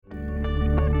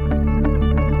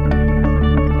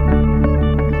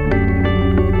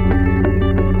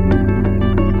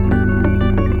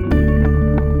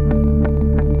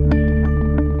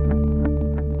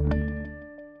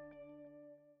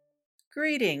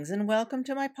Greetings and welcome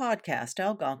to my podcast,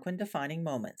 Algonquin Defining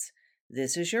Moments.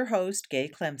 This is your host, Gay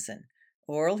Clemson,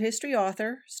 oral history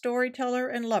author, storyteller,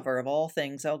 and lover of all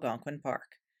things Algonquin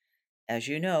Park. As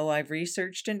you know, I've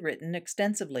researched and written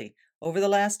extensively over the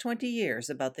last 20 years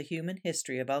about the human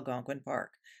history of Algonquin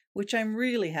Park, which I'm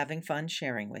really having fun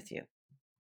sharing with you.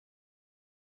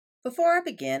 Before I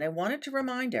begin, I wanted to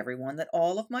remind everyone that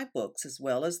all of my books, as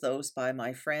well as those by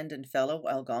my friend and fellow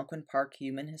Algonquin Park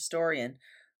human historian,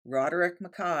 Roderick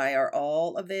Mackay, are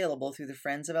all available through the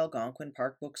Friends of Algonquin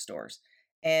Park bookstores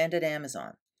and at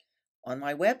Amazon. On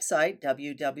my website,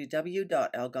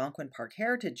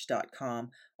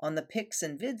 www.algonquinparkheritage.com, on the Pics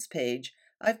and Vids page,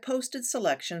 I've posted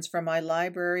selections from my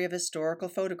library of historical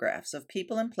photographs of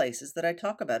people and places that I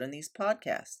talk about in these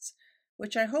podcasts,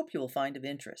 which I hope you will find of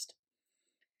interest.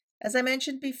 As I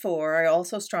mentioned before, I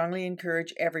also strongly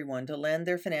encourage everyone to lend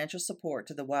their financial support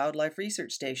to the Wildlife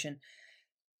Research Station,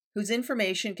 whose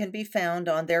information can be found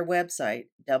on their website,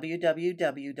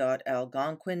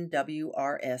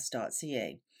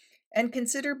 www.algonquinwrs.ca, and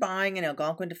consider buying an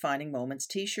Algonquin Defining Moments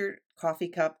t-shirt, coffee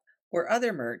cup, or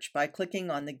other merch by clicking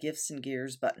on the Gifts and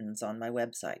Gears buttons on my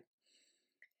website.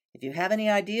 If you have any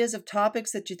ideas of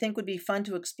topics that you think would be fun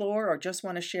to explore or just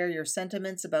want to share your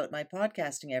sentiments about my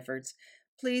podcasting efforts,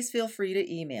 please feel free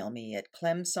to email me at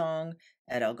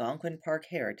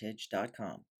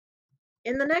clemsong@algonquinparkheritage.com.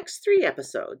 In the next 3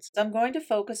 episodes, I'm going to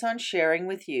focus on sharing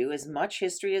with you as much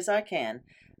history as I can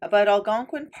about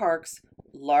Algonquin Park's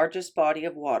largest body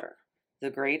of water,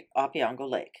 the Great Opeongo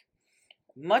Lake.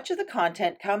 Much of the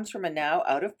content comes from a now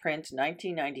out-of-print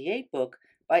 1998 book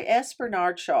by S.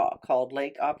 Bernard Shaw called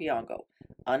Lake Opeongo,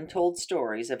 Untold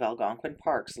Stories of Algonquin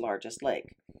Park's Largest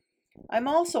Lake. I'm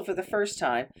also, for the first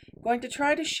time, going to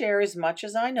try to share as much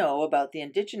as I know about the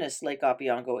indigenous Lake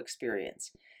Opeongo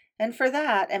experience. And for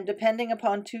that, I'm depending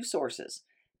upon 2 sources,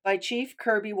 by Chief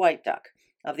Kirby Whiteduck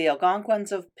of the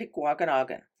Algonquins of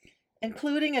Pikwakanagan,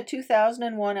 including a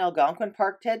 2001 Algonquin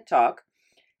Park TED Talk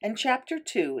and Chapter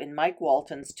 2 in Mike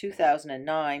Walton's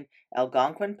 2009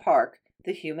 Algonquin Park,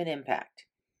 The Human Impact.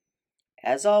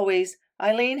 As always,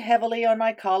 I lean heavily on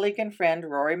my colleague and friend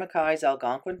Rory Mackay's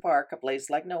Algonquin Park, A Place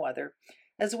Like No Other,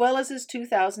 as well as his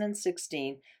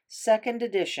 2016 second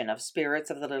edition of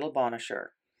Spirits of the Little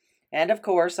Bonnechere. And of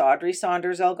course, Audrey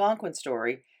Saunders' Algonquin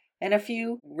Story, and a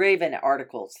few Raven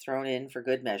articles thrown in for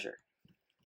good measure.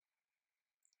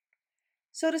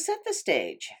 So to set the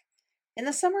stage, in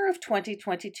the summer of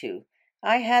 2022,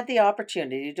 I had the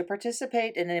opportunity to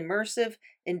participate in an immersive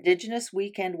Indigenous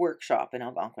weekend workshop in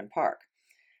Algonquin Park.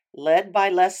 Led by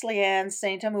Leslie Ann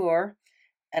St. Amour,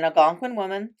 an Algonquin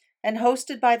woman, and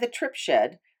hosted by the Trip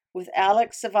Shed, with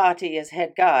Alex Savati as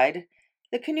head guide,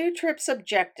 the canoe trip's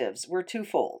objectives were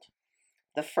twofold.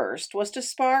 The first was to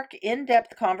spark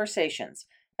in-depth conversations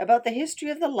about the history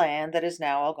of the land that is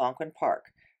now Algonquin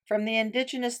Park, from the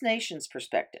Indigenous nations'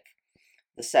 perspective.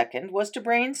 The second was to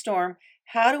brainstorm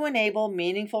how to enable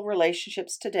meaningful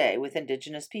relationships today with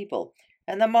Indigenous people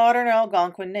and the modern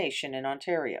Algonquin nation in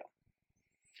Ontario.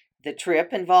 The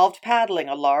trip involved paddling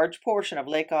a large portion of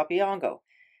Lake Opeongo,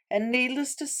 and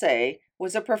needless to say,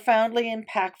 was a profoundly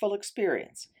impactful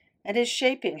experience, and is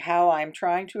shaping how I'm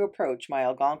trying to approach my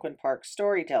Algonquin Park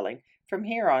storytelling from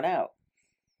here on out.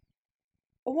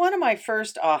 One of my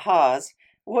first ahas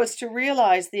was to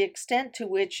realize the extent to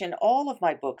which in all of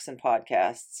my books and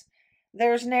podcasts,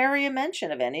 there's nary a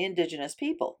mention of any Indigenous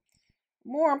people.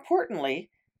 More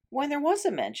importantly, when there was a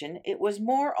mention, it was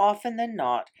more often than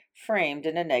not framed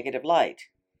in a negative light.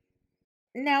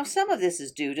 Now, some of this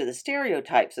is due to the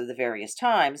stereotypes of the various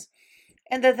times,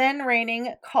 and the then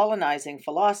reigning colonizing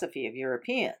philosophy of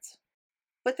Europeans.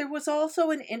 But there was also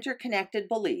an interconnected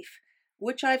belief,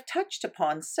 which I've touched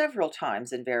upon several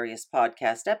times in various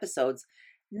podcast episodes,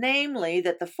 namely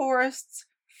that the forests,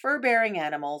 fur-bearing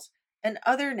animals, and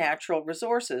other natural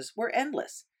resources were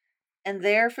endless, and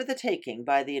there for the taking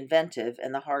by the inventive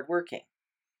and the hard-working.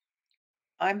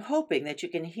 I'm hoping that you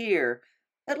can hear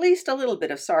at least a little bit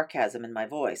of sarcasm in my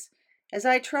voice as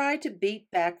I try to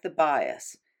beat back the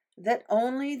bias that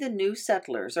only the new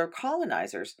settlers or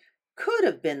colonizers could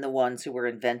have been the ones who were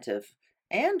inventive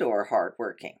and or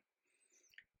hardworking.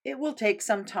 It will take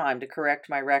some time to correct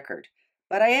my record,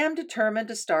 but I am determined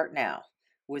to start now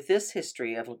with this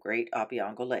history of Great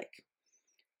Opeongo Lake.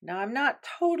 Now, I'm not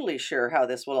totally sure how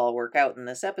this will all work out in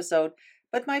this episode,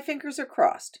 but my fingers are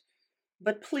crossed.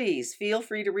 But please feel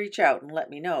free to reach out and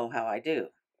let me know how I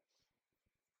do.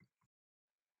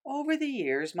 Over the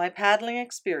years, my paddling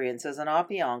experiences on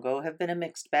Opeongo have been a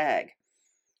mixed bag.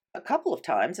 A couple of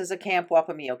times as a Camp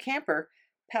Wapameo camper,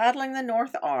 paddling the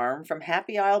North Arm from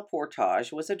Happy Isle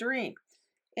Portage was a dream.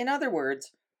 In other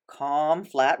words, calm,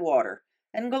 flat water,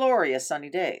 and glorious sunny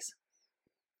days.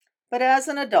 But as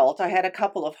an adult, I had a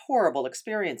couple of horrible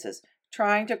experiences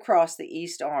trying to cross the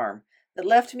East Arm that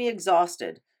left me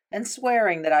exhausted and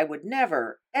swearing that I would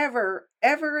never, ever,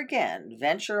 ever again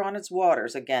venture on its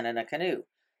waters again in a canoe,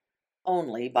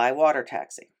 only by water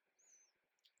taxi.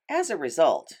 As a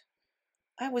result,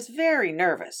 I was very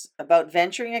nervous about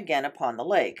venturing again upon the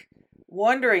lake,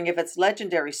 wondering if its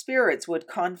legendary spirits would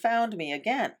confound me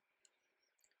again.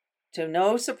 To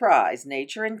no surprise,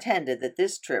 nature intended that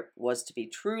this trip was to be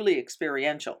truly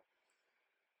experiential.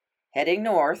 Heading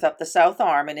north up the South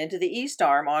Arm and into the East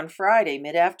Arm on Friday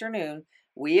mid-afternoon,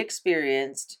 we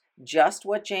experienced just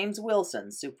what James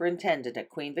Wilson, superintendent at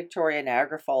Queen Victoria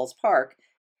Niagara Falls Park,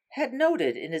 had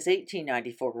noted in his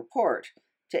 1894 report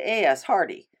to A.S.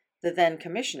 Hardy, the then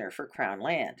Commissioner for Crown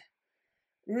Land.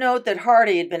 Note that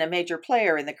Hardy had been a major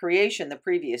player in the creation the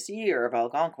previous year of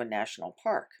Algonquin National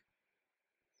Park.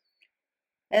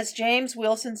 As James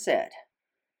Wilson said,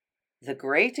 "The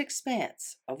great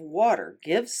expanse of water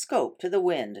gives scope to the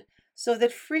wind, so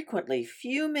that frequently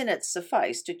few minutes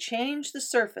suffice to change the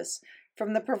surface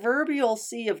from the proverbial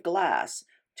sea of glass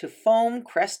to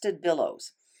foam-crested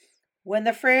billows, when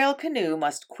the frail canoe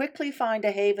must quickly find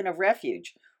a haven of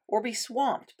refuge or be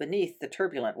swamped beneath the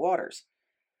turbulent waters.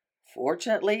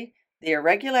 Fortunately, the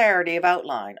irregularity of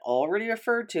outline already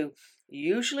referred to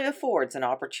usually affords an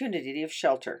opportunity of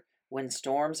shelter when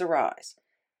storms arise,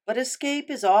 but escape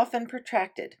is often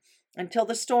protracted until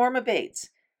the storm abates,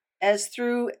 as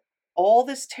through all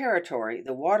this territory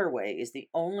the waterway is the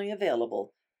only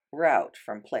available route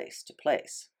from place to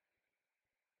place."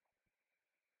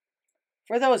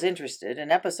 For those interested,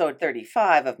 in episode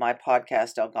 35 of my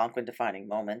podcast, Algonquin Defining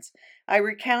Moments, I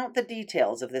recount the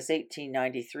details of this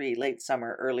 1893 late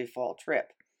summer, early fall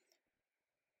trip.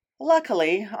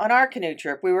 Luckily, on our canoe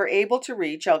trip, we were able to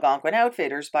reach Algonquin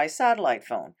Outfitters by satellite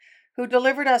phone, who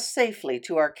delivered us safely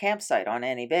to our campsite on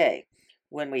Annie Bay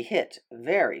when we hit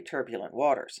very turbulent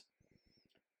waters.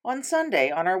 On Sunday,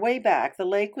 on our way back, the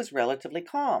lake was relatively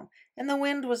calm and the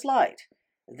wind was light.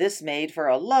 This made for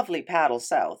a lovely paddle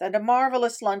south and a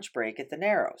marvelous lunch break at the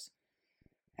Narrows.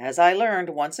 As I learned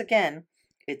once again,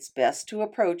 it's best to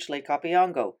approach Lake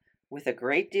Opeongo with a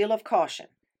great deal of caution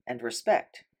and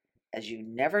respect, as you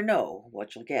never know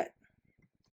what you'll get.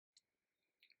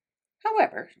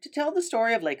 However, to tell the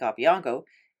story of Lake Opeongo,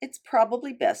 it's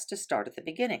probably best to start at the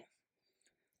beginning.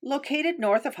 Located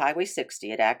north of Highway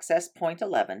 60 at Access Point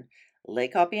 11,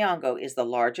 Lake Opeongo is the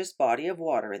largest body of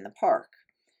water in the park.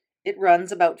 It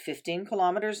runs about 15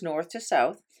 kilometers north to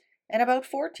south and about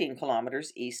 14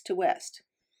 kilometers east to west.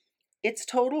 Its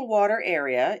total water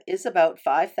area is about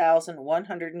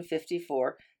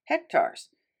 5,154 hectares,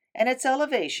 and its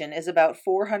elevation is about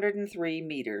 403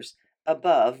 meters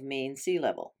above mean sea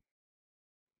level.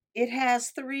 It has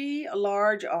 3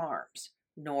 large arms,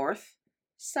 north,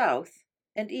 south,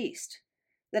 and east,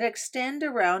 that extend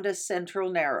around a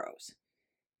central Narrows.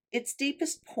 Its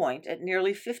deepest point, at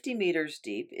nearly 50 meters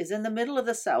deep, is in the middle of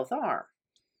the South Arm.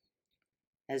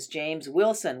 As James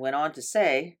Wilson went on to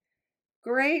say,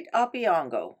 Great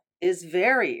Opeongo is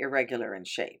very irregular in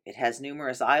shape. It has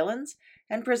numerous islands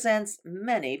and presents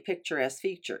many picturesque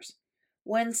features.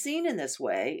 When seen in this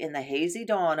way, in the hazy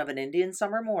dawn of an Indian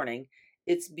summer morning,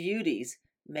 its beauties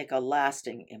make a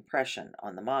lasting impression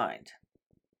on the mind.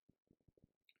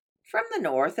 From the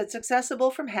north, it's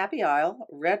accessible from Happy Isle,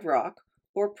 Red Rock,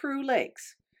 or Prue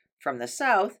Lakes. From the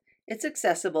south, it's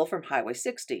accessible from Highway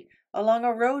 60, along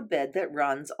a roadbed that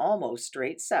runs almost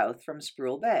straight south from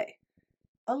Sproul Bay.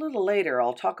 A little later,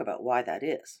 I'll talk about why that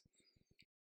is.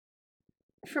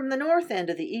 From the north end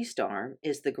of the East Arm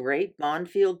is the Great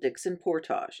Bonfield-Dixon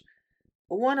Portage,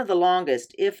 one of the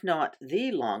longest, if not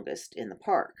the longest, in the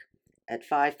park, at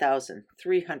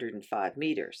 5,305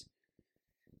 meters.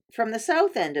 From the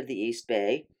south end of the East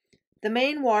Bay, the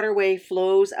main waterway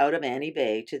flows out of Annie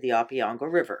Bay to the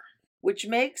Opeongo River, which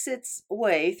makes its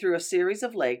way through a series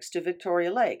of lakes to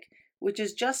Victoria Lake, which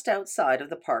is just outside of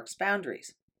the park's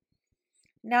boundaries.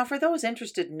 Now, for those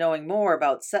interested in knowing more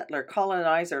about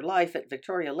settler-colonizer life at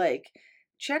Victoria Lake,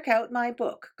 check out my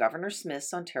book, Governor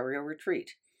Smith's Ontario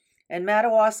Retreat, and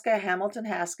Madawaska Hamilton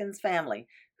Haskins' family,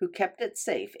 who kept it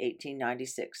safe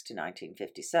 1896 to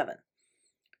 1957.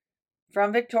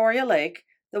 From Victoria Lake,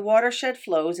 the watershed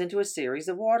flows into a series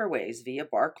of waterways via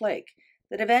Bark Lake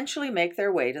that eventually make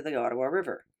their way to the Ottawa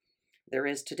River. There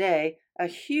is today a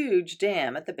huge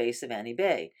dam at the base of Annie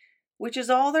Bay, which is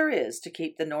all there is to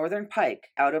keep the northern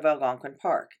pike out of Algonquin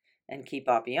Park and keep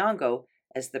Opeongo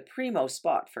as the primo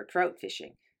spot for trout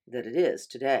fishing that it is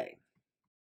today.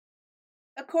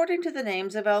 According to the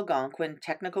Names of Algonquin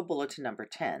Technical Bulletin Number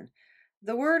 10,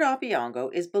 The word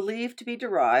Opeongo is believed to be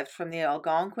derived from the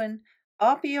Algonquin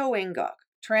Opioingok,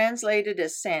 translated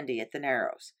as sandy at the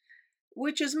Narrows,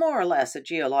 which is more or less a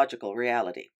geological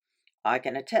reality. I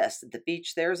can attest that the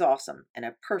beach there is awesome and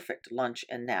a perfect lunch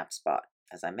and nap spot,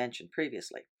 as I mentioned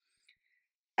previously.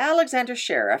 Alexander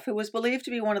Sheriff, who was believed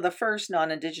to be one of the first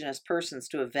non-Indigenous persons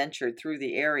to have ventured through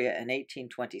the area in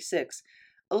 1826,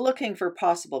 looking for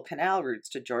possible canal routes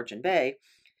to Georgian Bay,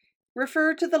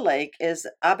 referred to the lake as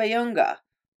Abayunga,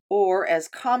 or as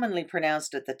commonly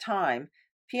pronounced at the time,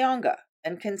 Pionga,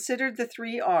 and considered the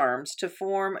three arms to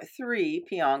form 3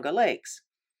 Pionga lakes.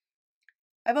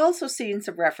 I've also seen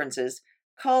some references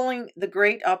calling the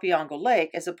Great Opeongo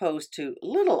Lake as opposed to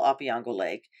Little Opeongo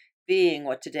Lake, being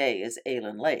what today is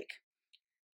Aylen Lake.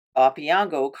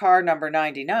 Opeongo car number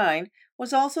 99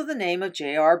 was also the name of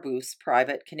J.R. Booth's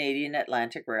private Canadian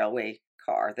Atlantic Railway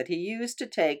car that he used to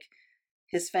take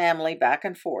his family back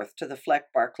and forth to the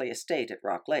Fleck Barclay estate at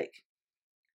Rock Lake.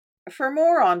 For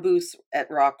more on Booths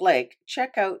at Rock Lake,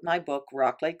 check out my book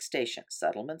Rock Lake Station,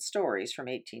 Settlement Stories from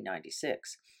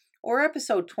 1896, or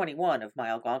episode 21 of my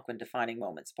Algonquin Defining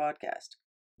Moments podcast.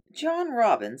 John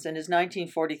Robbins, in his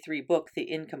 1943 book The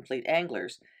Incomplete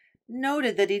Anglers,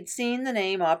 noted that he'd seen the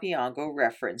name Opeongo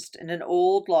referenced in an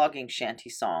old logging shanty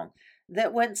song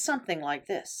that went something like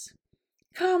this.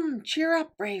 Come, cheer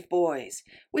up, brave boys.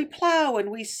 We plough and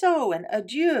we sow, and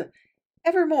adieu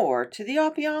evermore to the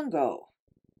Opeongo.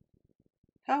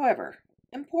 However,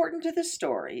 important to this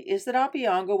story is that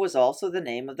Opeongo was also the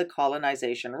name of the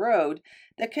colonization road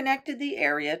that connected the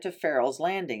area to Farrell's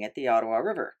Landing at the Ottawa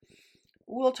River.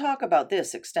 We'll talk about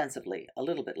this extensively a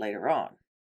little bit later on.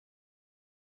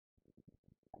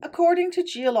 According to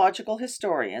geological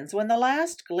historians, when the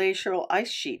last glacial ice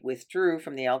sheet withdrew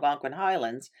from the Algonquin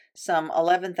Highlands some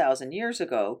 11,000 years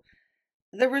ago,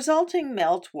 the resulting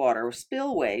meltwater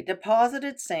spillway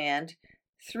deposited sand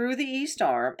through the east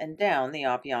arm and down the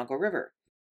Opeongo River.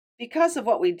 Because of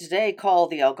what we today call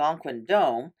the Algonquin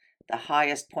Dome, the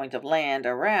highest point of land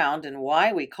around and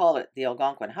why we call it the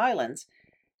Algonquin Highlands,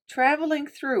 traveling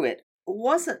through it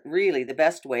wasn't really the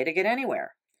best way to get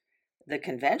anywhere. The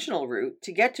conventional route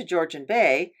to get to Georgian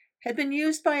Bay had been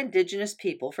used by Indigenous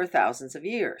people for thousands of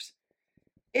years.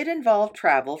 It involved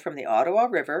travel from the Ottawa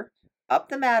River, up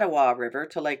the Mattawa River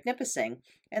to Lake Nipissing,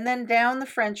 and then down the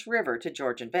French River to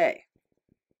Georgian Bay.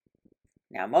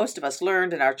 Now, most of us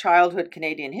learned in our childhood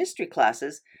Canadian history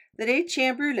classes that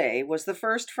Etienne Brulé was the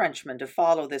first Frenchman to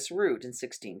follow this route in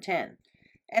 1610,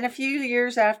 and a few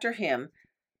years after him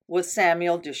was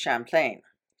Samuel de Champlain.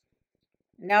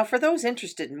 Now, for those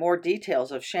interested in more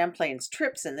details of Champlain's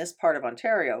trips in this part of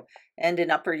Ontario and in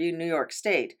Upper New York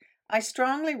State, I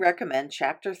strongly recommend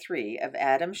Chapter 3 of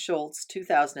Adam Schultz's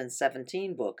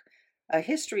 2017 book, A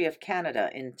History of Canada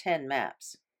in 10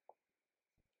 Maps.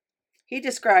 He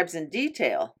describes in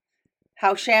detail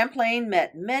how Champlain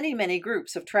met many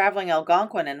groups of traveling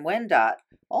Algonquin and Wendat,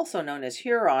 also known as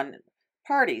Huron,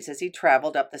 parties as he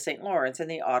traveled up the St. Lawrence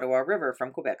and the Ottawa River from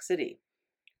Quebec City.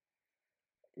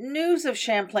 News of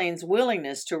Champlain's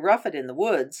willingness to rough it in the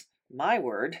woods, my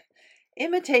word,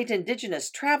 imitate Indigenous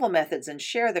travel methods and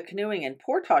share the canoeing and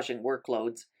portaging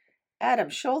workloads, Adam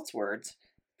Schultz's words,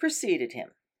 preceded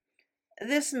him.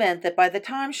 This meant that by the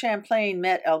time Champlain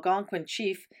met Algonquin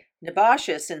chief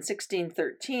Nebashis in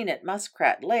 1613 at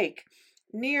Muskrat Lake,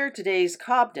 near today's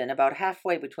Cobden, about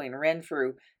halfway between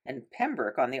Renfrew and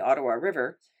Pembroke on the Ottawa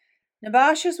River,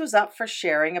 Nebashis was up for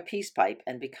sharing a peace pipe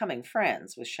and becoming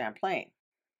friends with Champlain.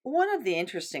 One of the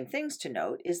interesting things to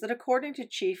note is that according to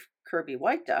Chief Kirby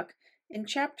White Duck, in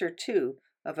Chapter 2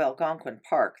 of Algonquin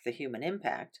Park, The Human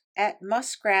Impact, at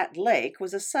Muskrat Lake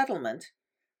was a settlement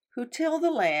who till the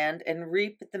land and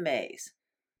reap the maize,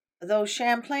 though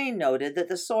Champlain noted that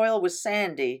the soil was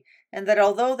sandy and that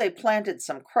although they planted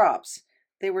some crops,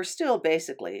 they were still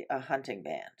basically a hunting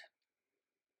band.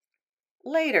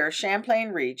 Later, Champlain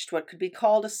reached what could be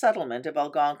called a settlement of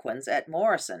Algonquins at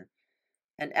Morrison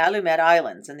and Allumette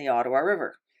Islands in the Ottawa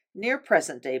River, near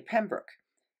present-day Pembroke.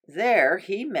 There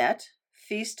he met,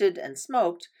 feasted, and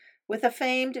smoked with a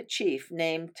famed chief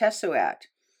named Tessouat,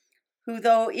 who,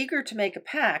 though eager to make a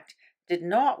pact, did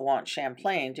not want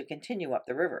Champlain to continue up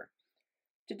the river.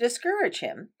 To discourage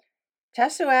him,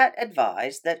 Tessouat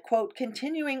advised that, quote,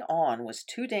 continuing on was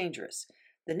too dangerous.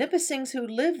 The Nipissings who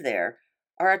live there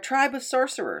are a tribe of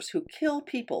sorcerers who kill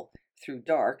people through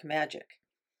dark magic.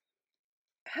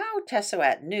 How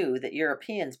Tessouat knew that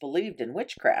Europeans believed in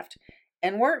witchcraft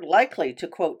and weren't likely to,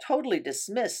 quote, totally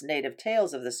dismiss native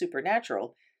tales of the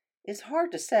supernatural is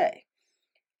hard to say.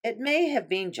 It may have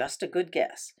been just a good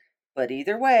guess, but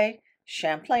either way,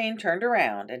 Champlain turned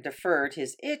around and deferred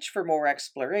his itch for more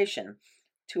exploration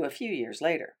to a few years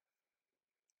later.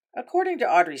 According to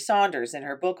Audrey Saunders in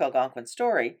her book Algonquin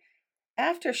Story,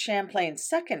 after Champlain's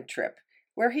second trip,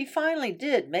 where he finally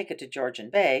did make it to Georgian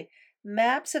Bay,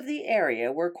 maps of the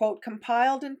area were, quote,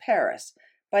 compiled in Paris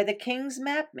by the king's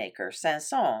mapmaker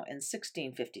Sanson in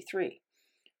 1653.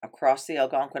 Across the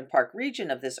Algonquin Park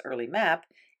region of this early map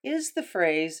is the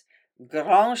phrase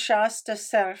Grand chasse de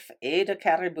cerf et de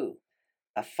caribou,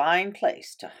 a fine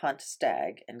place to hunt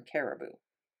stag and caribou.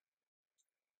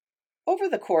 Over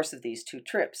the course of these 2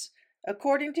 trips,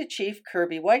 according to Chief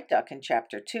Kirby Whiteduck in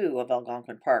Chapter 2 of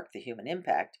Algonquin Park, The Human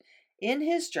Impact, in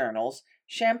his journals,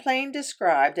 Champlain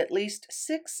described at least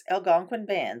 6 Algonquin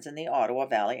bands in the Ottawa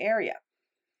Valley area.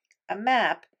 A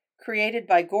map created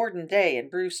by Gordon Day and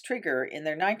Bruce Trigger in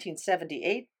their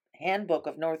 1978 Handbook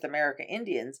of North America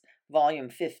Indians, Volume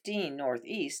 15,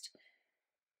 Northeast,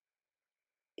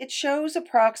 it shows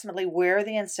approximately where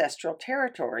the ancestral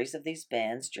territories of these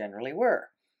bands generally were.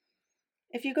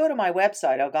 If you go to my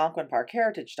website,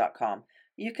 algonquinparkheritage.com,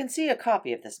 you can see a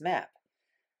copy of this map.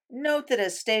 Note that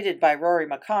as stated by Rory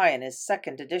Mackay in his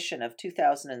second edition of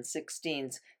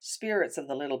 2016's Spirits of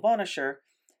the Little Bonnechere,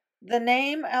 the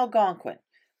name Algonquin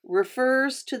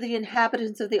refers to the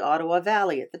inhabitants of the Ottawa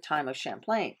Valley at the time of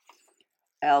Champlain.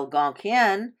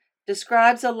 Algonquien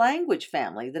describes a language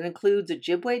family that includes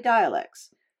Ojibwe dialects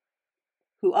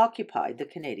who occupied the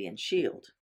Canadian Shield.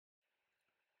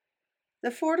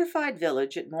 The fortified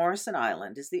village at Morrison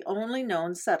Island is the only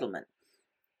known settlement,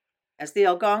 as the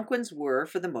Algonquins were,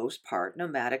 for the most part,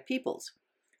 nomadic peoples.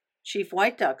 Chief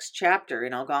Whiteduck's chapter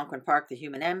in Algonquin Park, The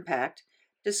Human Impact,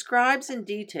 describes in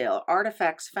detail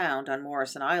artifacts found on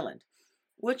Morrison Island,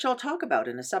 which I'll talk about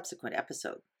in a subsequent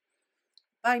episode.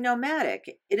 By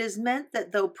nomadic, it is meant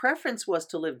that though preference was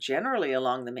to live generally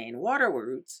along the main water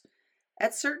routes,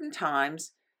 at certain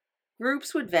times,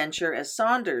 groups would venture, as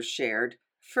Saunders shared,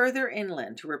 further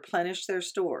inland to replenish their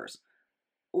stores.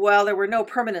 While there were no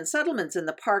permanent settlements in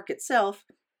the park itself,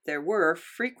 there were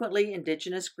frequently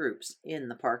indigenous groups in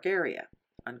the park area,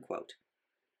 unquote.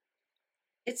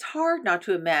 It's hard not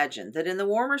to imagine that in the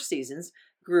warmer seasons,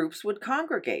 groups would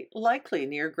congregate, likely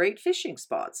near great fishing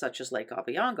spots such as Lake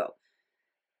Opeongo.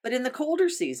 But in the colder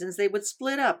seasons, they would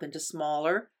split up into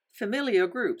smaller, familiar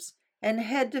groups and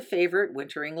head to favorite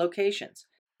wintering locations,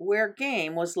 where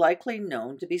game was likely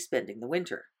known to be spending the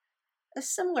winter.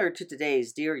 Similar to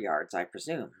today's deer yards, I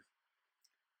presume.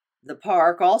 The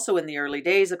park, also in the early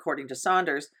days, according to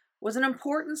Saunders, was an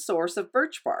important source of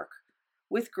birch bark,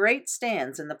 with great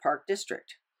stands in the park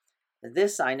district.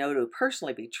 This I know to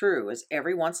personally be true, as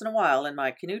every once in a while in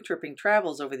my canoe tripping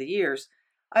travels over the years,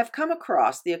 I've come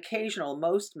across the occasional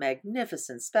most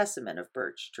magnificent specimen of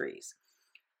birch trees.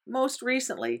 Most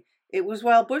recently, it was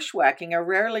while bushwhacking a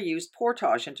rarely used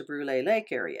portage into Brûlé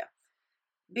Lake area.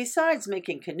 Besides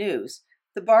making canoes,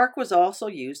 the bark was also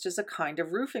used as a kind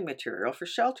of roofing material for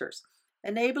shelters,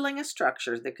 enabling a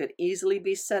structure that could easily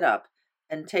be set up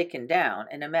and taken down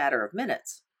in a matter of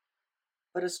minutes,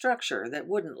 but a structure that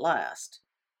wouldn't last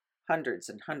hundreds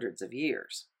and hundreds of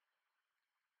years.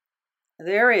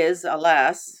 There is,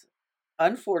 alas,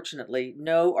 unfortunately,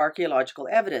 no archaeological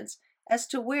evidence as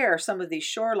to where some of these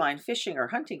shoreline fishing or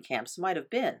hunting camps might have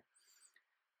been.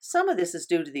 Some of this is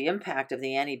due to the impact of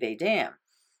the Annie Bay Dam.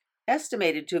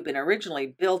 Estimated to have been originally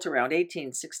built around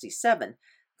 1867,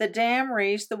 the dam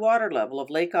raised the water level of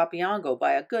Lake Opeongo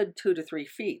by a good 2 to 3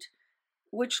 feet,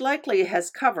 which likely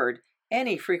has covered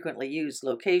any frequently used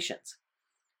locations.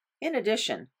 In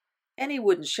addition, any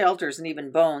wooden shelters and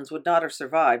even bones would not have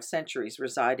survived centuries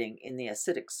residing in the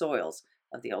acidic soils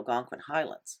of the Algonquin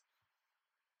Highlands.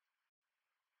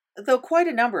 Though quite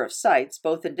a number of sites,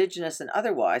 both indigenous and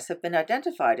otherwise, have been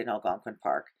identified in Algonquin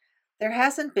Park, there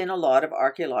hasn't been a lot of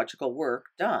archaeological work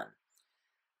done.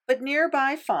 But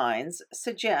nearby finds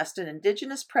suggest an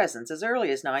indigenous presence as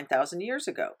early as 9,000 years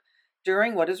ago,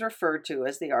 during what is referred to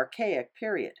as the Archaic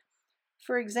period.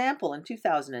 For example, in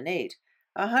 2008,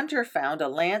 a hunter found a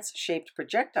lance-shaped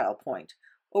projectile point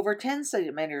over 10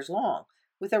 centimeters long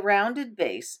with a rounded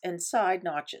base and side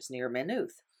notches near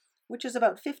Maynooth, which is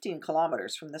about 15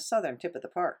 kilometers from the southern tip of the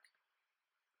park.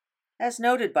 As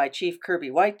noted by Chief Kirby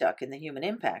Whiteduck in The Human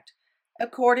Impact,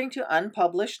 according to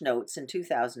unpublished notes in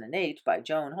 2008 by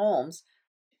Joan Holmes,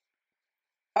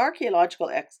 archaeological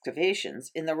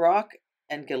excavations in the Rock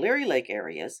and Galerie Lake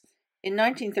areas in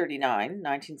 1939,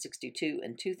 1962,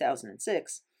 and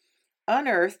 2006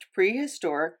 unearthed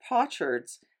prehistoric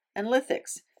potsherds and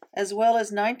lithics, as well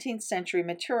as 19th century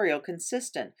material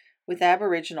consistent with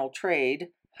Aboriginal trade,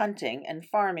 hunting, and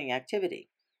farming activity.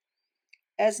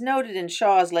 As noted in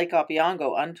Shaw's Lake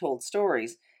Opeongo Untold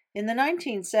Stories, in the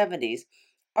 1970s,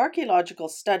 Archaeological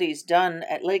studies done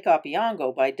at Lake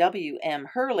Opeongo by W. M.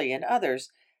 Hurley and others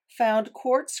found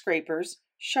quartz scrapers,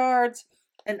 shards,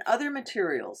 and other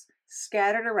materials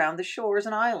scattered around the shores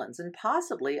and islands, and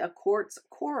possibly a quartz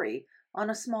quarry on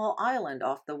a small island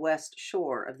off the west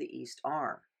shore of the East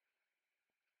Arm.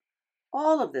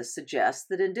 All of this suggests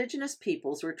that indigenous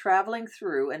peoples were traveling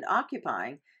through and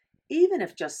occupying, even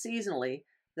if just seasonally,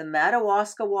 the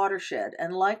Madawaska watershed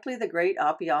and likely the Great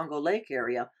Opeongo Lake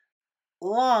area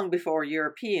long before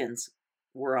Europeans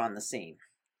were on the scene.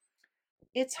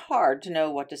 It's hard to know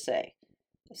what to say,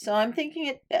 so I'm thinking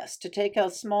it best to take a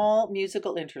small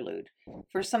musical interlude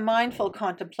for some mindful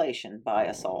contemplation by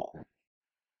us all.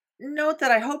 Note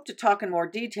that I hope to talk in more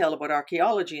detail about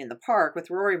archaeology in the park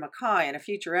with Rory Mackay in a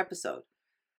future episode.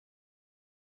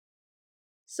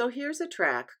 So here's a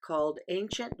track called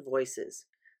Ancient Voices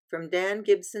from Dan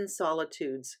Gibson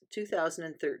Solitude's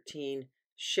 2013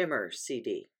 Shimmer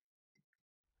CD.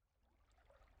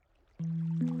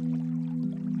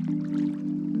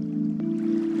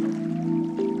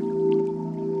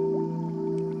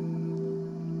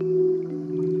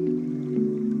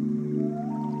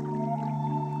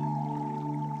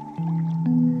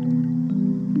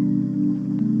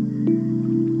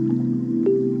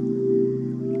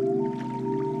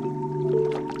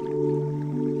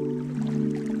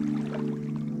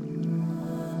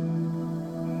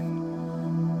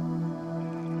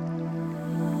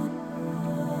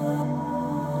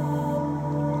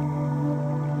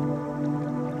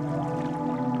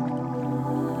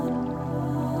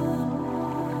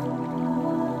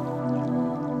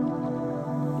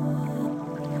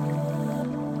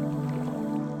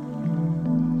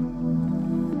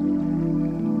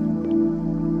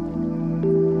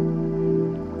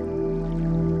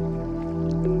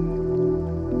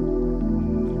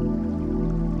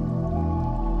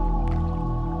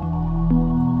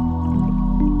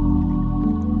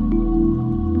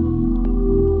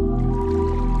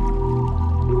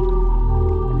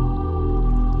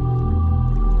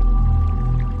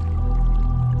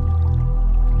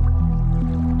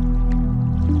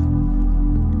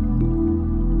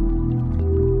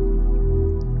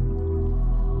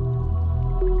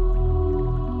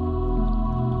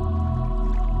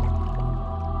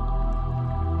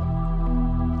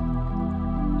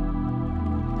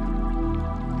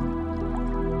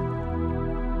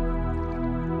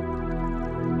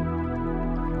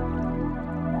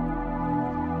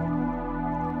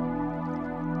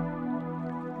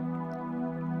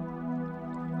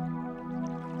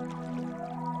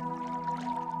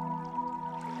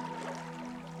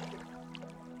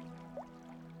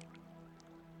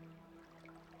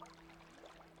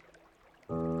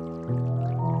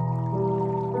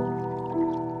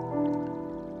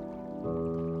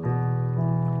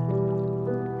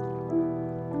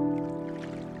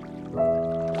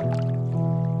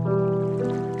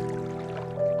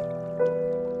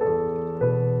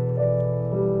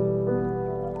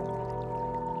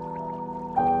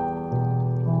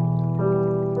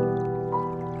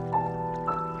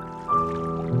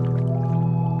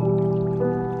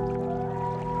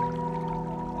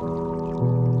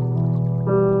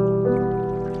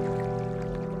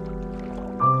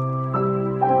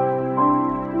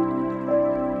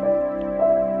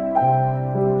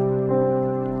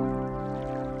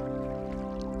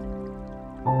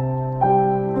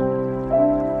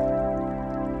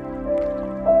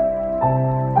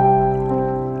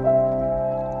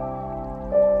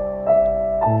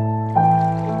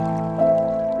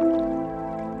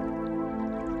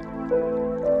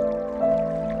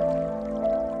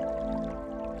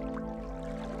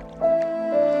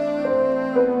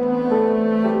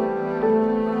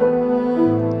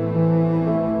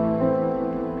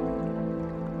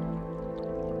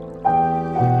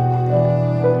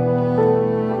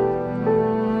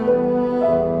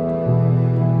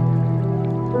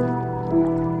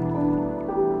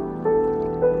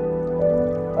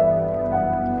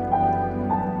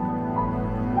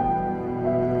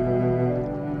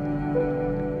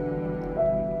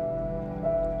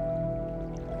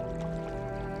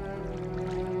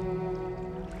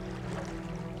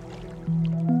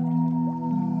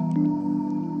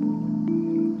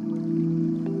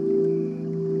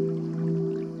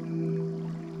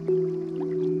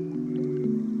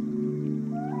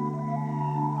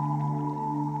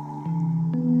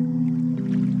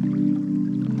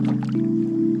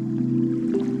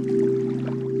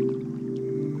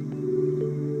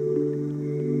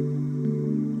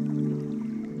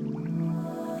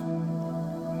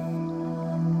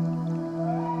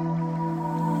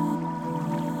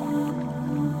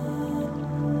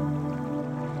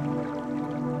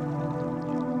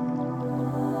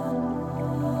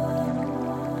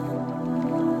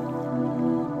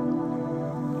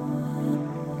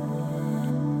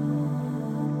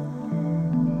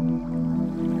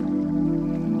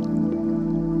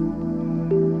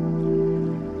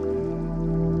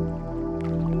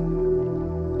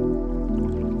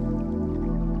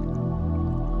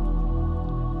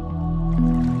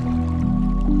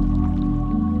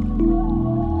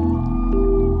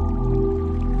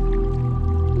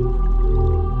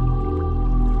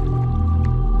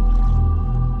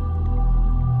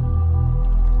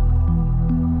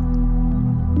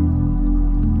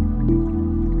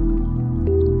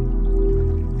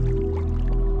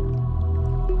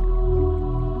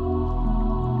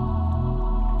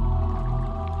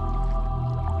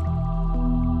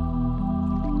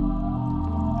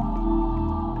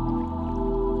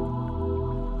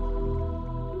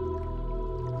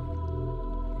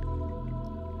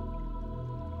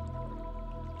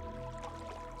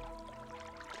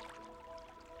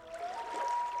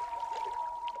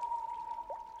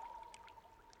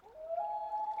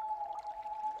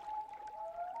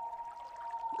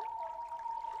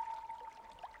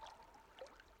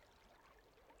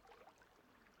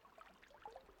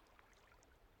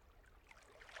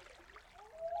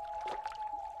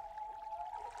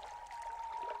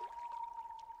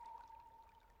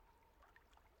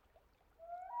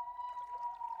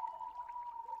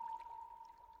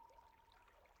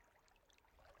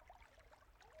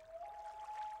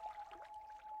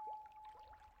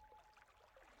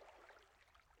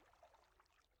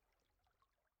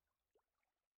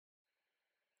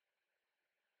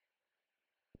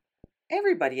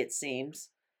 Everybody, it seems,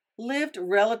 lived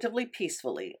relatively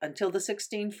peacefully until the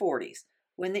 1640s,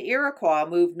 when the Iroquois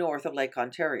moved north of Lake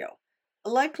Ontario,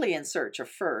 likely in search of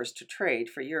furs to trade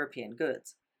for European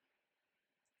goods.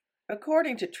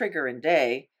 According to Trigger and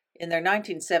Day, in their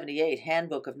 1978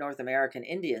 Handbook of North American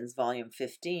Indians, Volume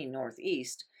 15,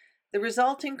 Northeast, the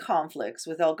resulting conflicts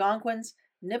with Algonquins,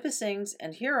 Nipissings,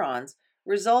 and Hurons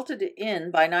resulted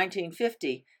in, by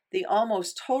 1950, the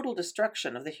almost total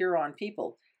destruction of the Huron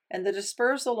people and the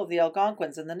dispersal of the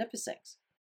Algonquins and the Nipissings.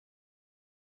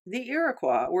 The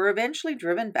Iroquois were eventually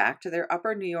driven back to their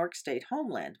upper New York State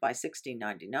homeland by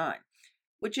 1699,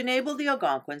 which enabled the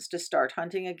Algonquins to start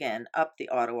hunting again up the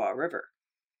Ottawa River.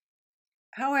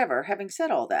 However, having said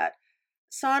all that,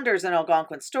 Saunders' and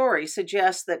Algonquin story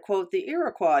suggests that, quote, the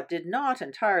Iroquois did not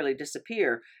entirely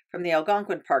disappear from the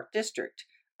Algonquin Park District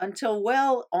until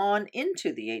well on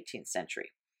into the 18th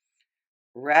century.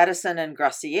 Radisson and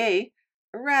Groseilliers,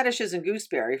 radishes and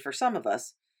gooseberry for some of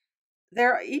us,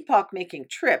 their epoch-making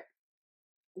trip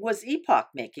was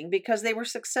epoch-making because they were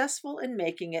successful in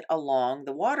making it along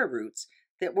the water routes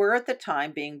that were at the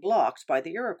time being blocked by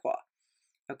the Iroquois.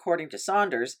 According to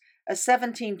Saunders, a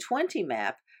 1720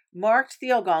 map marked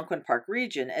the Algonquin Park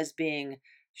region as being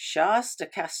Chasse de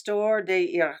Castor des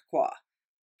Iroquois,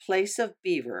 place of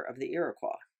beaver of the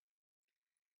Iroquois.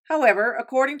 However,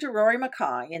 according to Rory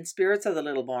Mackay in Spirits of the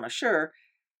Little Bonnechure,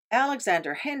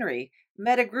 Alexander Henry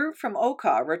met a group from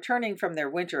Oka returning from their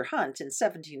winter hunt in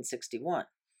 1761.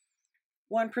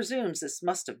 One presumes this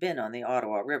must have been on the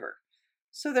Ottawa River,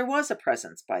 so there was a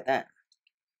presence by then.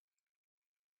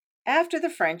 After the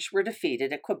French were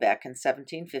defeated at Quebec in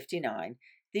 1759,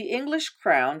 the English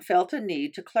crown felt a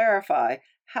need to clarify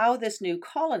how this new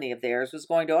colony of theirs was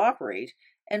going to operate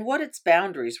and what its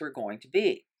boundaries were going to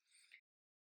be.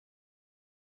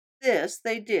 This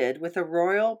they did with a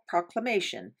royal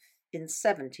proclamation in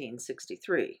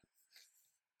 1763.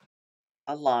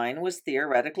 A line was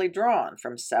theoretically drawn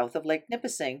from south of Lake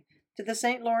Nipissing to the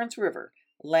St. Lawrence River,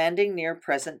 landing near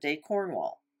present-day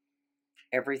Cornwall.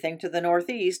 Everything to the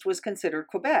northeast was considered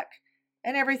Quebec,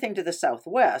 and everything to the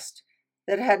southwest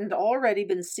that hadn't already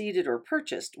been ceded or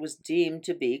purchased was deemed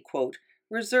to be, quote,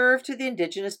 reserved to the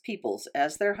indigenous peoples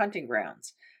as their hunting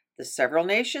grounds, the several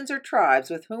nations or tribes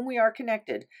with whom we are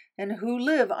connected and who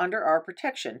live under our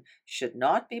protection should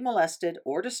not be molested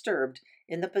or disturbed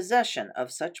in the possession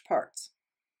of such parts.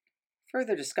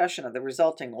 Further discussion of the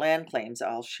resulting land claims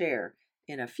I'll share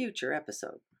in a future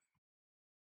episode.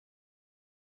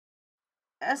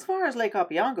 As far as Lake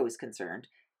Opeongo is concerned,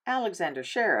 Alexander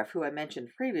Sheriff, who I mentioned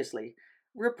previously,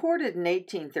 reported in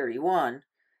 1831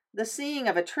 the seeing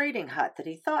of a trading hut that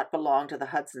he thought belonged to the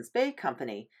Hudson's Bay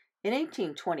Company in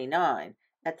 1829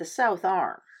 at the South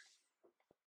Arm.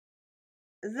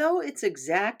 Though its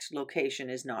exact location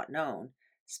is not known,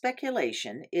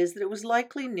 speculation is that it was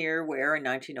likely near where, in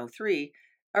 1903,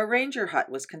 a ranger hut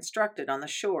was constructed on the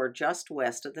shore just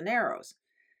west of the Narrows.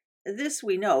 This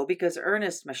we know because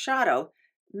Ernest Machado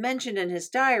mentioned in his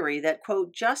diary that,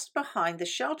 quote, just behind the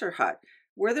shelter hut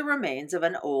were the remains of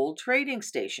an old trading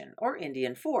station or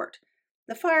Indian fort.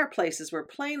 The fireplaces were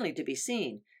plainly to be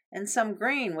seen, and some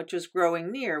grain which was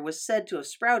growing near was said to have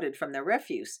sprouted from the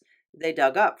refuse they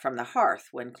dug up from the hearth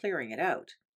when clearing it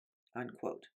out.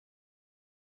 Unquote.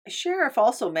 Sheriff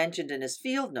also mentioned in his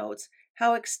field notes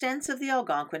how extensive the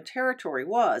Algonquin territory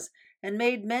was, and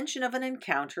made mention of an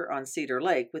encounter on Cedar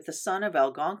Lake with the son of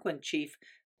Algonquin chief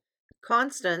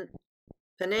Constant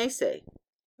Penese,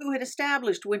 who had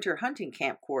established winter hunting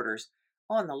camp quarters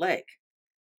on the lake.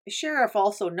 The sheriff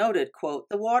also noted, quote,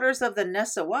 the waters of the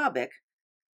Nessawabic,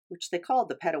 which they called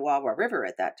the Petawawa River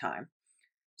at that time,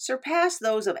 surpass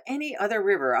those of any other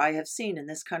river I have seen in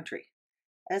this country.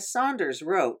 As Saunders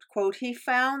wrote, quote, he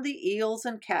found the eels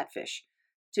and catfish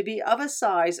to be of a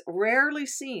size rarely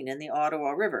seen in the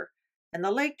Ottawa River, and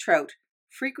the lake trout,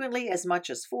 frequently as much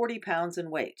as 40 pounds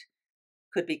in weight,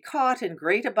 could be caught in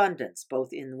great abundance both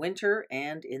in winter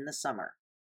and in the summer.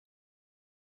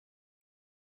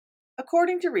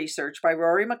 According to research by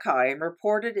Rory Mackay and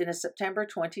reported in a September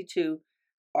 22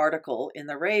 article in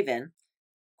The Raven,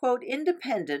 quote,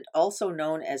 independent, also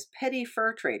known as petty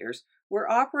fur traders, were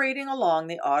operating along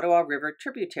the Ottawa River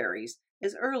tributaries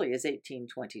as early as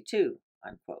 1822,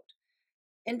 unquote.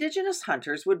 Indigenous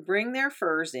hunters would bring their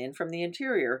furs in from the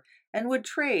interior and would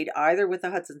trade either with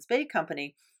the Hudson's Bay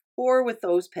Company or with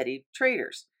those petty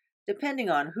traders, depending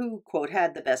on who, quote,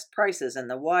 had the best prices and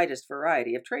the widest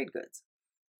variety of trade goods.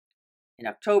 In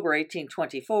October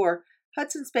 1824,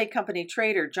 Hudson's Bay Company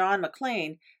trader John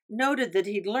McLean noted that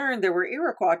he'd learned there were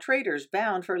Iroquois traders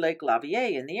bound for Lake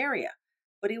Lavier in the area,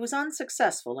 but he was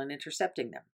unsuccessful in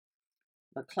intercepting them.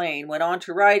 Maclean went on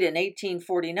to write in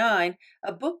 1849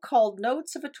 a book called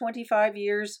Notes of a 25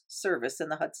 Years' Service in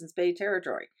the Hudson's Bay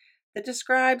Territory that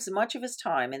describes much of his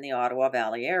time in the Ottawa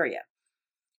Valley area.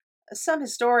 Some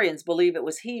historians believe it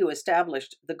was he who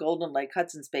established the Golden Lake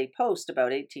Hudson's Bay Post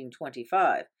about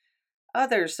 1825.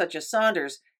 Others, such as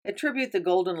Saunders, attribute the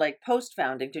Golden Lake Post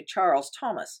founding to Charles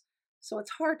Thomas, so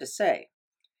it's hard to say.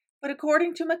 But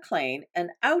according to Maclean,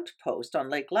 an outpost on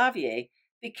Lake Lavier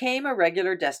became a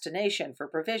regular destination for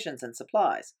provisions and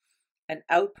supplies, an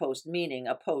outpost meaning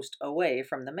a post away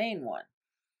from the main one.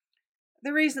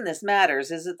 The reason this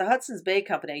matters is that the Hudson's Bay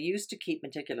Company used to keep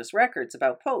meticulous records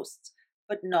about posts,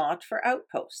 but not for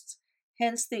outposts,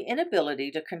 hence the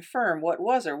inability to confirm what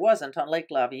was or wasn't on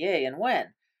Lake Lavier and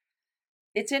when.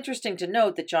 It's interesting to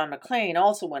note that John Maclean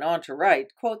also went on to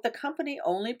write, quote, "The company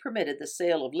only permitted the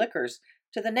sale of liquors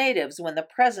to the natives when the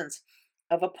presence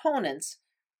of opponents,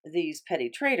 these petty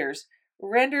traders,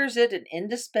 renders it an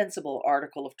indispensable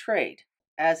article of trade,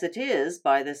 as it is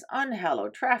by this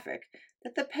unhallowed traffic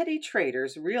that the petty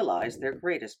traders realize their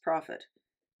greatest profit."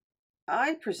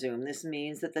 I presume this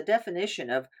means that the definition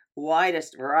of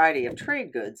widest variety of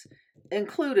trade goods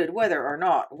included whether or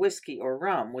not whiskey or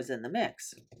rum was in the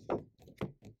mix.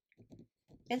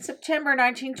 In September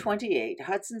 1928,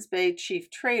 Hudson's Bay chief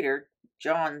trader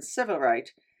John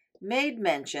Sybarite made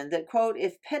mention that, quote,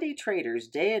 "If petty traders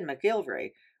Day and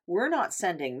McGillivray were not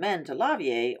sending men to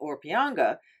Lavier or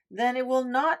Pianga, then it will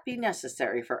not be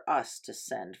necessary for us to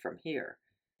send from here."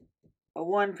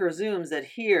 One presumes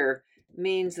that here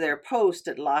means their post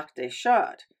at Lac des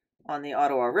Chats on the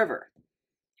Ottawa River.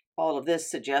 All of this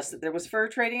suggests that there was fur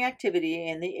trading activity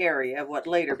in the area of what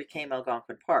later became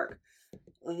Algonquin Park,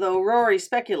 though Rory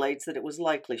speculates that it was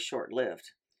likely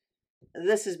short-lived.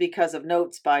 This is because of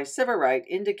notes by Sybarite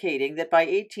indicating that by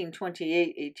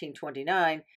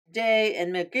 1828-1829, Day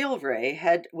and McGillivray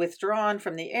had withdrawn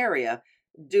from the area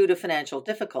due to financial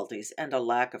difficulties and a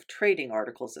lack of trading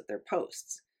articles at their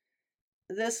posts.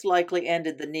 This likely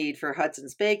ended the need for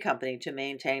Hudson's Bay Company to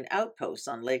maintain outposts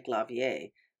on Lake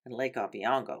Lavier and Lake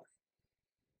Opeongo.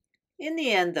 In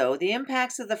the end, though, the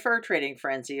impacts of the fur trading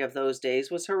frenzy of those days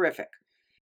was horrific.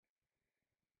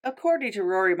 According to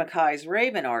Rory Mackay's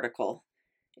Raven article,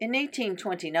 in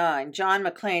 1829, John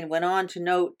Maclean went on to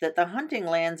note that the hunting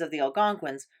lands of the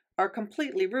Algonquins are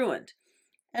completely ruined,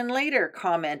 and later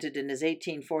commented in his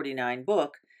 1849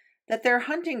 book that their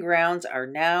hunting grounds are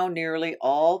now nearly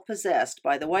all possessed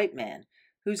by the white man,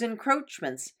 whose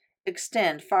encroachments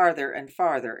extend farther and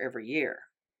farther every year.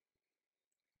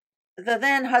 The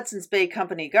then Hudson's Bay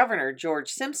Company governor, George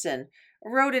Simpson,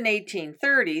 wrote in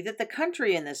 1830 that the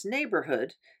country in this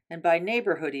neighborhood, and by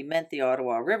neighborhood he meant the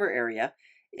Ottawa River area,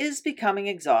 is becoming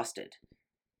exhausted,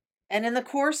 and in the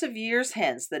course of years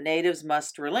hence the natives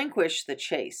must relinquish the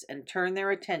chase and turn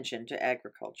their attention to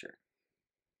agriculture.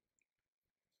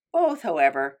 Both,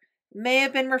 however, may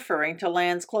have been referring to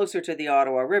lands closer to the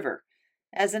Ottawa River,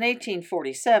 as in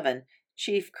 1847,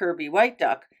 Chief Kirby White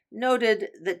Duck noted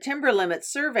that timber limit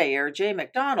surveyor J.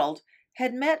 MacDonald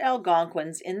had met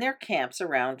Algonquins in their camps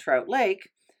around Trout Lake,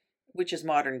 which is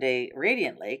modern-day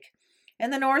Radiant Lake,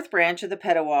 and the north branch of the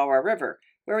Petawawa River,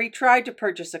 where he tried to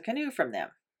purchase a canoe from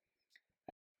them.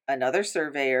 Another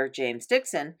surveyor, James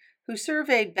Dixon, who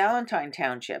surveyed Ballantyne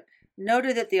Township,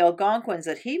 noted that the Algonquins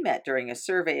that he met during a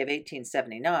survey of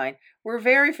 1879 were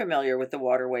very familiar with the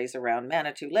waterways around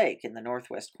Manitou Lake in the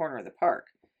northwest corner of the park.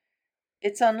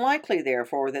 It's unlikely,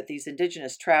 therefore, that these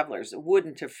indigenous travelers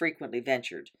wouldn't have frequently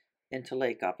ventured into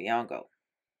Lake Opeongo.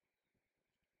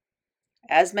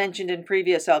 As mentioned in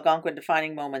previous Algonquin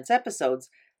Defining Moments episodes,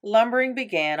 lumbering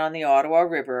began on the Ottawa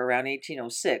River around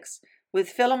 1806, with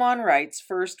Philemon Wright's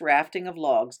first rafting of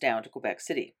logs down to Quebec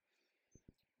City.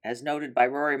 As noted by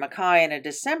Rory Mackay in a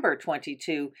December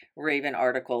 22 Raven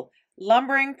article,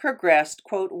 lumbering progressed,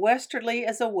 quote, "westerly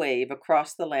as a wave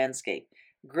across the landscape,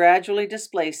 gradually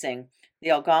displacing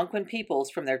the Algonquin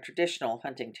peoples from their traditional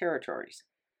hunting territories."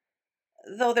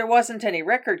 Though there wasn't any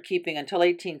record keeping until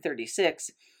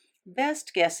 1836,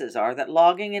 best guesses are that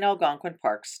logging in Algonquin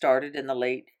Park started in the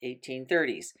late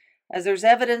 1830s, as there's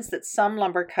evidence that some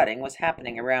lumber cutting was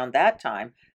happening around that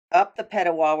time up the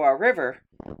Petawawa River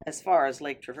as far as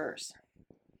Lake Traverse.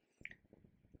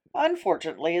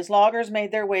 Unfortunately, as loggers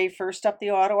made their way first up the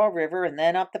Ottawa River and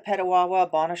then up the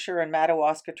Petawawa, Bonnechere, and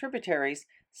Madawaska tributaries,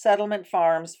 settlement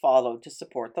farms followed to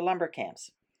support the lumber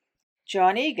camps.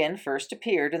 John Egan first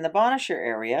appeared in the Bonnechere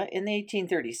area in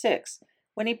 1836,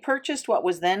 when he purchased what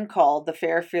was then called the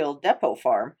Fairfield Depot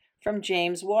Farm from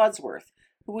James Wadsworth,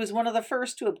 who was one of the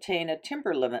first to obtain a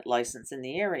timber limit license in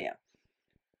the area.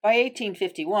 By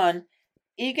 1851,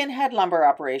 Egan had lumber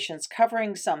operations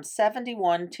covering some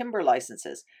 71 timber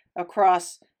licenses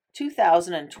across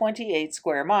 2,028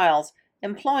 square miles,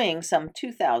 employing some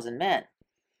 2,000 men.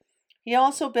 He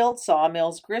also built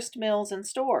sawmills, grist mills, and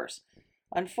stores.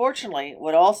 Unfortunately,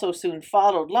 what also soon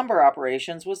followed lumber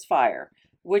operations was fire,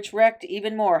 which wreaked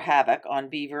even more havoc on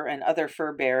beaver and other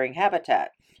fur-bearing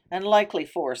habitat, and likely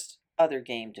forced other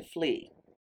game to flee.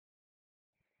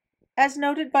 As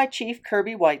noted by Chief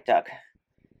Kirby White Duck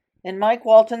in Mike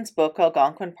Walton's book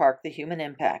Algonquin Park: The Human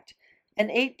Impact, an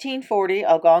 1840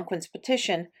 Algonquin's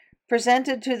petition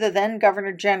presented to the then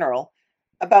Governor General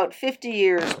about 50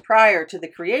 years prior to the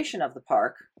creation of the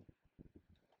park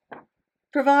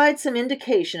provides some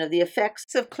indication of the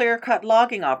effects of clear-cut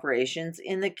logging operations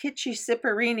in the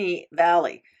Kitchissippirini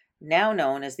Valley, now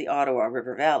known as the Ottawa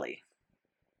River Valley.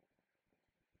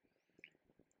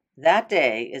 That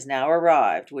day is now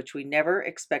arrived which we never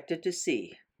expected to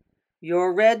see.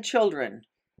 Your red children,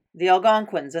 the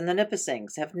Algonquins and the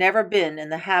Nipissings, have never been in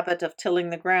the habit of tilling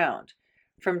the ground.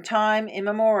 From time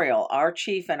immemorial, our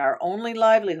chief and our only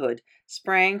livelihood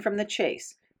sprang from the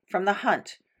chase, from the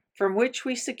hunt, from which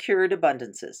we secured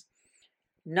abundances.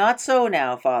 Not so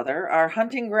now, father. Our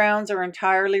hunting grounds are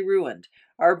entirely ruined.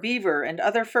 Our beaver and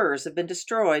other furs have been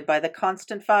destroyed by the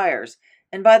constant fires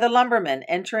and by the lumbermen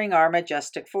entering our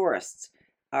majestic forests.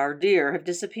 Our deer have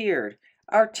disappeared.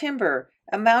 Our timber,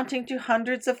 amounting to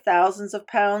hundreds of thousands of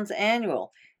pounds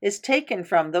annual, is taken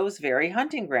from those very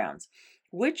hunting grounds,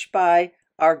 which by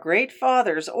our great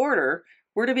father's order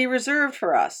were to be reserved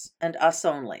for us, and us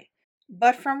only,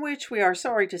 but from which we are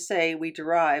sorry to say we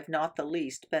derive not the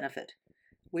least benefit.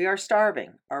 We are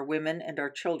starving, our women and our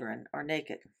children are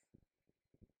naked.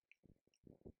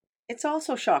 It's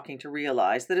also shocking to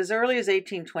realize that as early as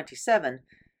 1827,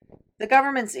 the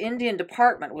government's Indian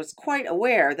Department was quite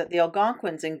aware that the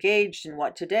Algonquins engaged in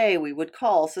what today we would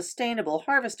call sustainable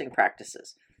harvesting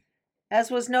practices, as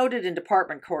was noted in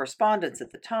department correspondence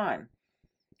at the time.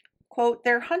 Quote,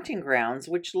 their hunting grounds,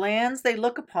 which lands they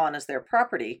look upon as their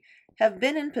property, have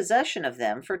been in possession of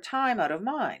them for time out of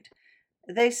mind.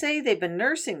 They say they've been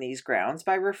nursing these grounds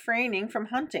by refraining from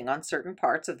hunting on certain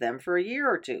parts of them for a year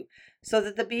or two, so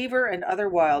that the beaver and other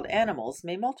wild animals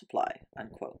may multiply,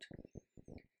 unquote.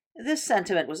 This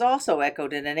sentiment was also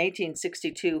echoed in an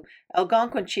 1862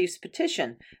 Algonquin chief's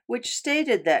petition, which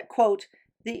stated that, quote,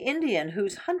 the Indian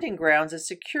whose hunting grounds is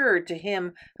secured to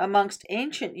him amongst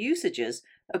ancient usages,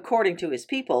 according to his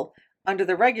people, under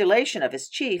the regulation of his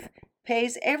chief,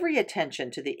 pays every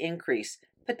attention to the increase,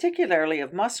 particularly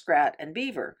of muskrat and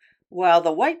beaver, while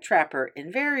the white trapper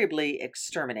invariably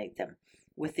exterminate them,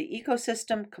 with the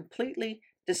ecosystem completely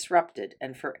disrupted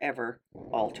and forever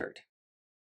altered.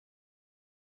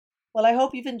 Well, I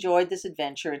hope you've enjoyed this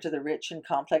adventure into the rich and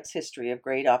complex history of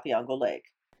Great Opeongo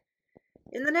Lake.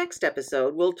 In the next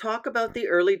episode, we'll talk about the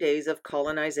early days of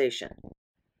colonization.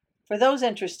 For those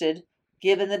interested,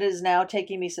 given that it is now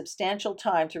taking me substantial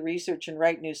time to research and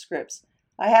write new scripts,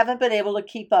 I haven't been able to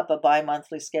keep up a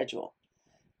bi-monthly schedule.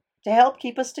 To help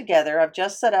keep us together, I've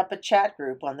just set up a chat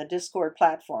group on the Discord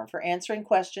platform for answering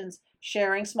questions,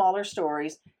 sharing smaller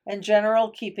stories, and general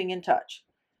keeping in touch.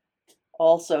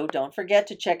 Also, don't forget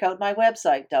to check out my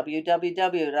website,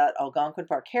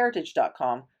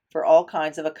 www.algonquinparkheritage.com, for all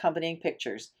kinds of accompanying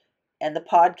pictures, and the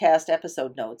podcast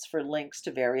episode notes for links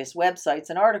to various websites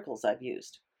and articles I've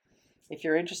used. If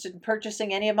you're interested in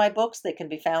purchasing any of my books, they can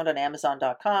be found on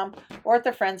Amazon.com or at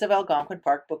the Friends of Algonquin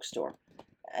Park bookstore.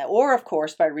 Or, of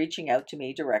course, by reaching out to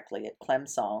me directly at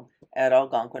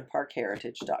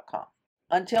clemsong@algonquinparkheritage.com.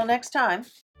 Until next time.